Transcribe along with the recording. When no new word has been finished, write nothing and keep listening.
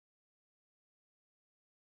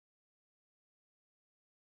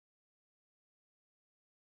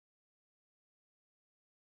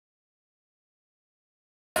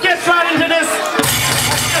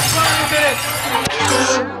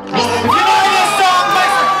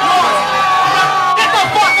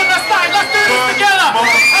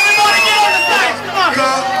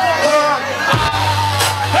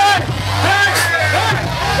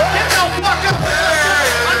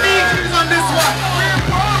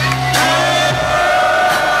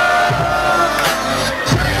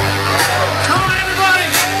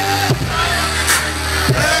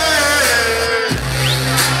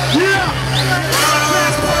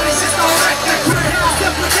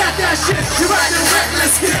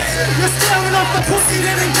You're staring off the pussy, they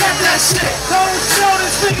didn't get that shit. Don't show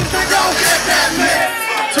this niggas, they gon' get that man.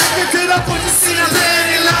 Took it to the pussy, see the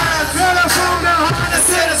lady lines. Girl, I'm from the Honda,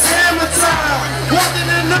 said it's hammer time.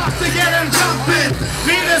 Wasn't enough to get him jumping.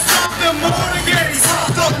 Needed something more to get him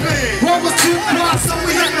sucked up in. What was too close, so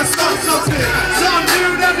we had to start something. Some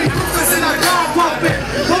knew that the group was in a car pumping.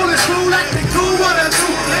 Rolling through like they cool, what a do.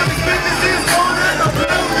 Every business is on at the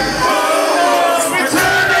building.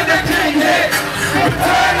 Return of the king hit.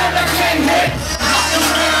 Return of the king hit. Knock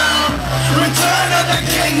around. Return of the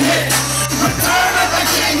king hit. Return of the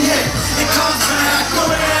king hit. It comes back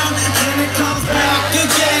around and it comes back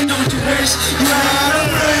again. Don't you wish you had a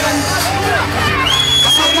friend?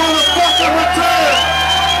 I'm a motherfucking return.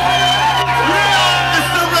 Yeah, it's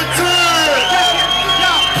the return.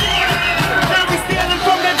 Now we stealing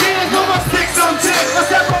from the dealers with my 6 on 10. Let's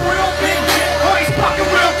have a real big hit. Oh, he's fucking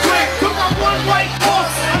real quick. Took my one white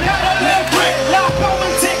horse and had a little quick. Now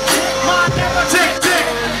going tick tick. Mine never tick tick.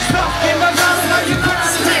 Stuck in my mouth, now you got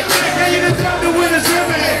to tick tick. And you deserve to win a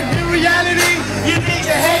driven. In reality, you need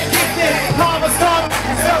your head kicked in. Mama's dog,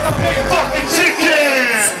 you sell a big fucking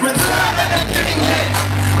chicken. Return of the king hit.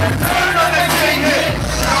 Return of the king hit.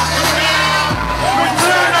 Knock around.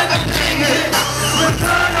 Return of the king hit.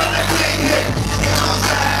 Return of the king hit. It comes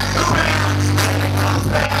back around and it comes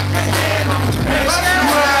back again. Wish you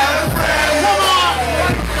had a friend. Come on.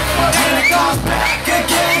 And it comes back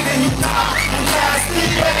again and you die and that's the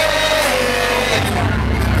end.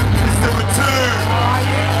 It's the return.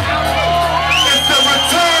 It's the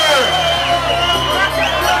return.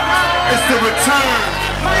 It's the return.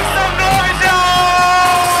 Make some noise, y'all!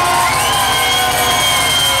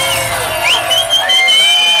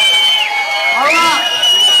 Alright.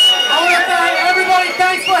 I want to thank everybody.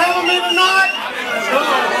 Thanks for having me tonight.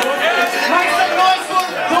 Make some noise for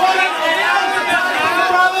Gordon and the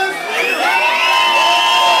Brotherz.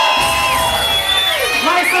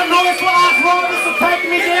 Make some noise for us Robbers for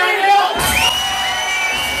taking me down here.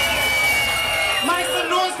 Make some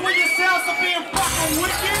noise for yourselves for being fucking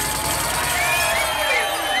wicked.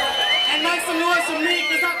 And make some noise for me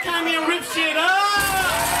because I came here and ripped shit up.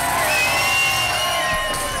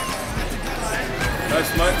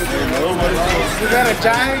 We got a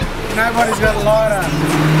joke, nobody's got a lighter.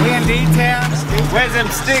 We in D-Town. Where's them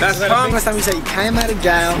sticks? That's Last time you said you came out of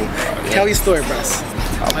jail. Tell your story, bros.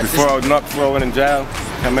 Before I went in jail,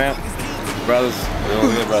 come out, brothers, we all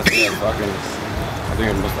here, brothers, yeah, fucking, I think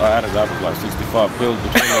I added up, it was like 65 pills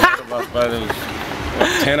between the of us, but there was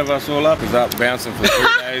 10 of us all up. It was up bouncing for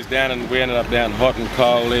 3 days down, and we ended up down hot and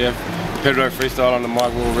cold there. Pedro freestyle on the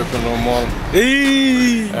mic, we were ripping all morning.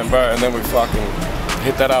 And bro, and then we fucking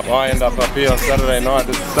hit that up. I end up here on Saturday night.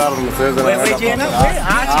 This started on the Thursday night. Where we end up?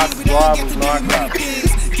 Arts Rivals nightclub.